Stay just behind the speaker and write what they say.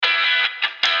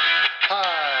嗨，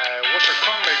我是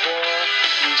康美国，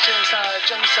你现在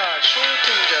正在收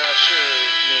听的是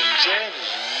敏捷理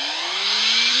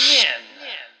念。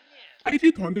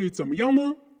IT 团队怎么样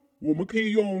呢？我们可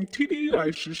以用 TDD 来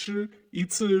实施一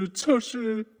次测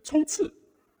试冲刺，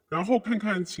然后看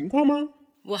看情况吗？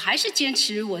我还是坚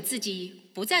持我自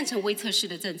己不赞成微测试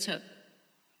的政策。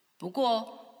不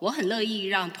过，我很乐意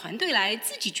让团队来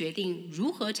自己决定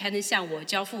如何才能向我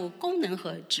交付功能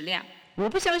和质量。我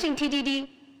不相信 TDD，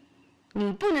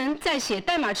 你不能在写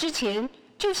代码之前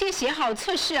就先写好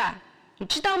测试啊，你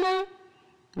知道吗？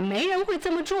没人会这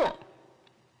么做。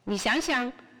你想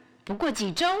想，不过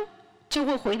几周就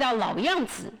会回到老样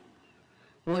子。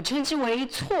我称之为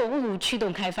错误驱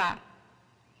动开发。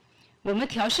我们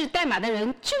调试代码的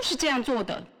人就是这样做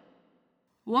的。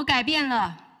我改变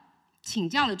了，请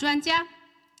教了专家，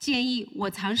建议我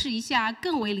尝试一下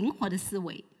更为灵活的思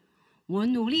维。我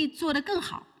努力做得更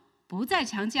好，不再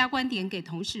强加观点给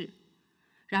同事，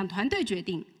让团队决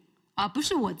定，而不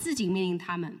是我自己命令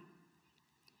他们。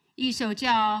一首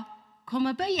叫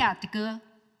Kumbiyah 的歌，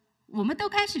我们都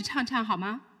开始唱唱好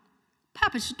吗？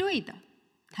 Pop 是对的，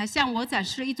他向我展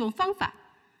示了一种方法，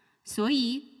所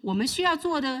以我们需要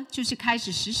做的就是开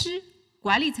始实施。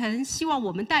管理层希望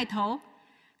我们带头，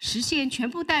实现全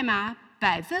部代码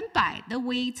100%的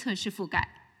微测试覆盖。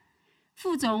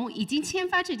副总已经签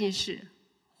发这件事，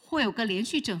会有个连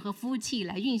续整合服务器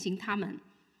来运行它们，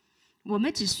我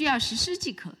们只需要实施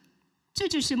即可。这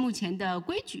就是目前的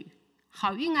规矩。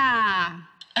好运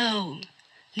啊！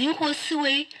灵活思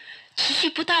维持续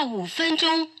不到5分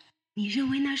钟。你认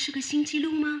为那是个新纪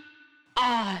录吗？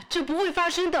这不会发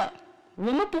生的。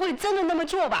我们不会真的那么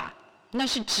做吧？那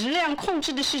是质量控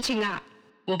制的事情啊。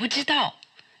我不知道。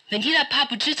Vanilla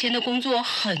Pop 之前的工作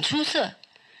很出色。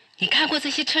你看过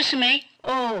这些测试没？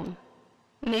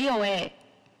没有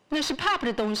那是 Pop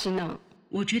的东西呢。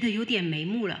我觉得有点眉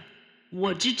目了，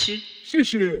我支持。谢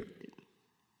谢。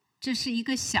这是一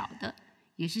个小的，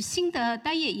也是新的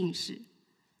单页映示。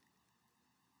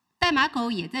代码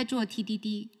狗也在做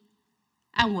TDD。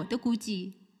按我的估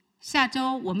计，下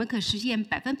周我们可实现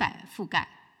100%覆盖。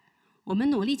我们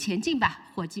努力前进吧，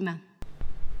伙计们。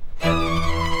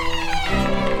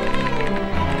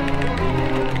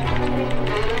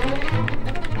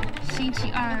星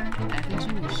期二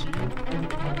50%，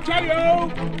加油！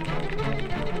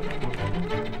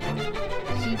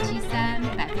星期三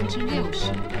60%，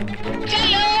加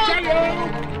油！加油！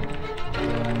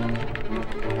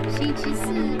星期四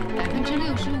65%，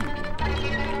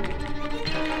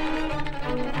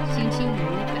星期五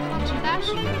80%，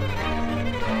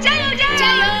加油！加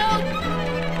油！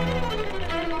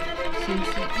星期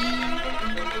一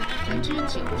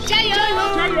90%，加油！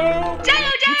加油！加油！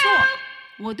不错，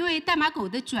我对代码狗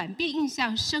的转变印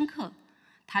象深刻，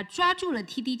它抓住了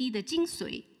TDD 的精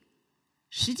髓。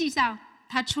实际上，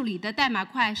它处理的代码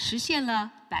块实现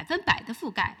了100%的覆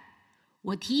盖。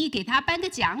我提议给他颁个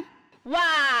奖。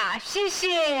哇，谢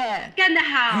谢，干得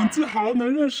好！很自豪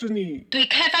能认识你。对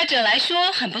开发者来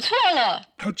说很不错了。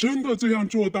他真的这样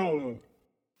做到了。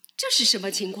这是什么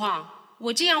情况？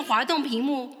我这样滑动屏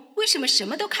幕，为什么什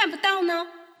么都看不到呢？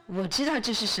我知道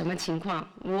这是什么情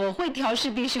况，我会调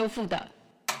试并修复的。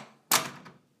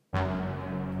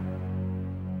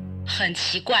很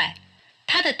奇怪，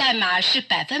他的代码是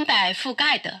100%覆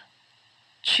盖的，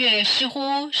却似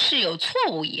乎是有错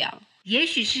误一样。也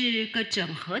许是个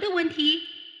整合的问题。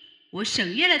我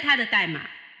审阅了他的代码，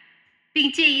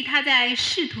并建议他在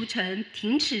视图层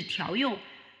停止调用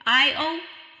I.O。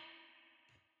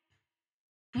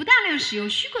不大量使用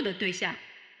虚构的对象，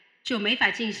就没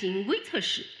法进行微测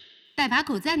试。代码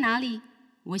狗在哪里？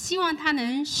我希望他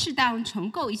能适当重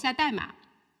构一下代码。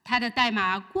他的代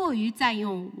码过于占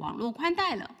用网络宽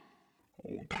带了。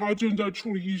他正在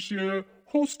处理一些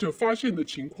Horst 发现的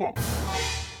情况。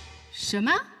什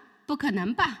么？不可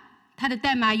能吧？他的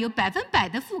代码有100%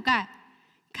的覆盖。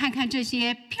看看这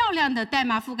些漂亮的代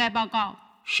码覆盖报告。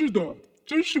是的，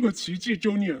真是个奇迹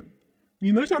Junior。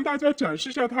你能向大家展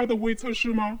示下他的微测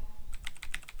试吗？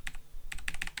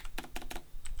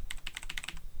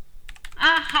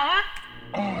好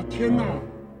啊。天哪！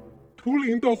图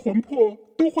灵的魂魄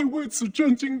都会为此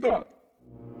震惊的。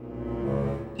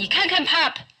你看看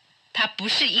Pop， 他不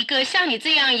是一个像你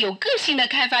这样有个性的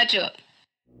开发者。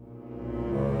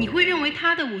你会认为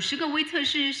他的50个微测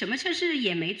试什么测试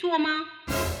也没做吗？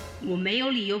我没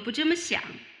有理由不这么想。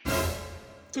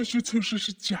这些测试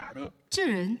是假的。这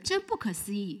人真不可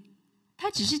思议，他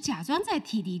只是假装在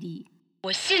TDD。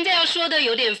我现在要说的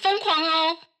有点疯狂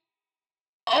哦。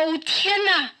天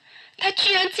哪，他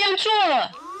居然这样做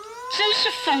了，真是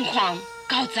疯狂，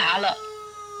搞砸了。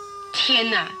天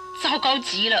哪，糟糕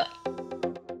极了。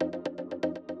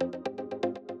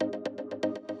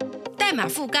代码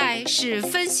覆盖是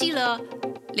分析了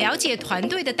了解团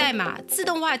队的代码自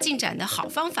动化进展的好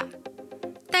方法，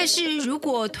但是如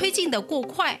果推进得过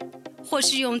快，或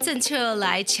是用政策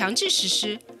来强制实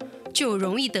施，就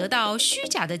容易得到虚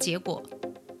假的结果。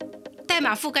代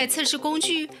码覆盖测试工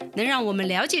具能让我们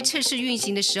了解测试运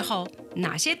行的时候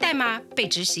哪些代码被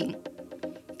执行，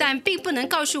但并不能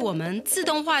告诉我们自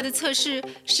动化的测试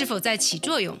是否在起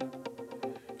作用。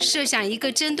设想一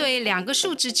个针对2个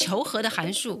数值求和的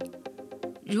函数，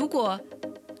如果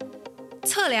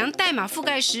测量代码覆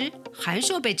盖时函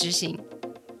数被执行，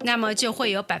那么就会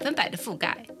有100%的覆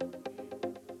盖。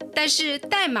但是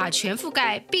代码全覆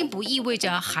盖并不意味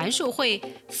着函数会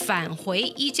返回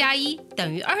1+1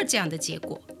等于2这样的结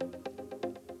果。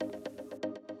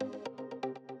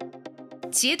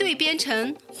结对编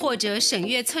程或者审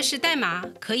阅测试代码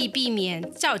可以避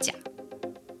免造假。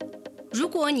如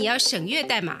果你要审阅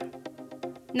代码，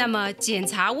那么检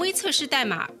查微测试代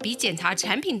码比检查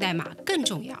产品代码更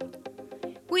重要。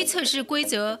微测试规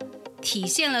则体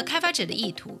现了开发者的意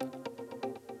图。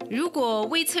如果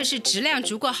微测试质量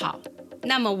足够好，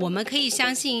那么我们可以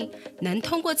相信能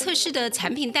通过测试的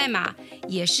产品代码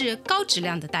也是高质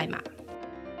量的代码。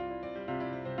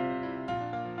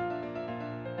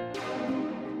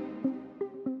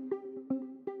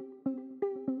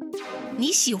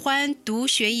你喜欢读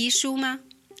悬疑书吗？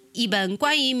一本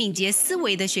关于敏捷思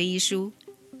维的悬疑书。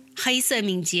黑色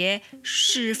敏捷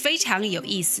是非常有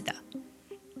意思的，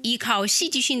依靠戏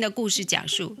剧性的故事讲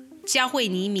述，教会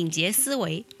你敏捷思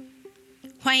维。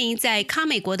欢迎在康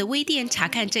美国的微店查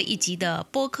看这一集的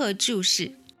播客注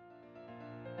释。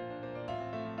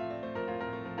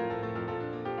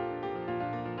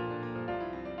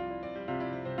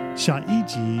下一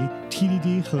集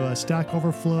TDD 和 Stack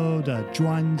Overflow 的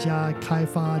专家开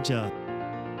发者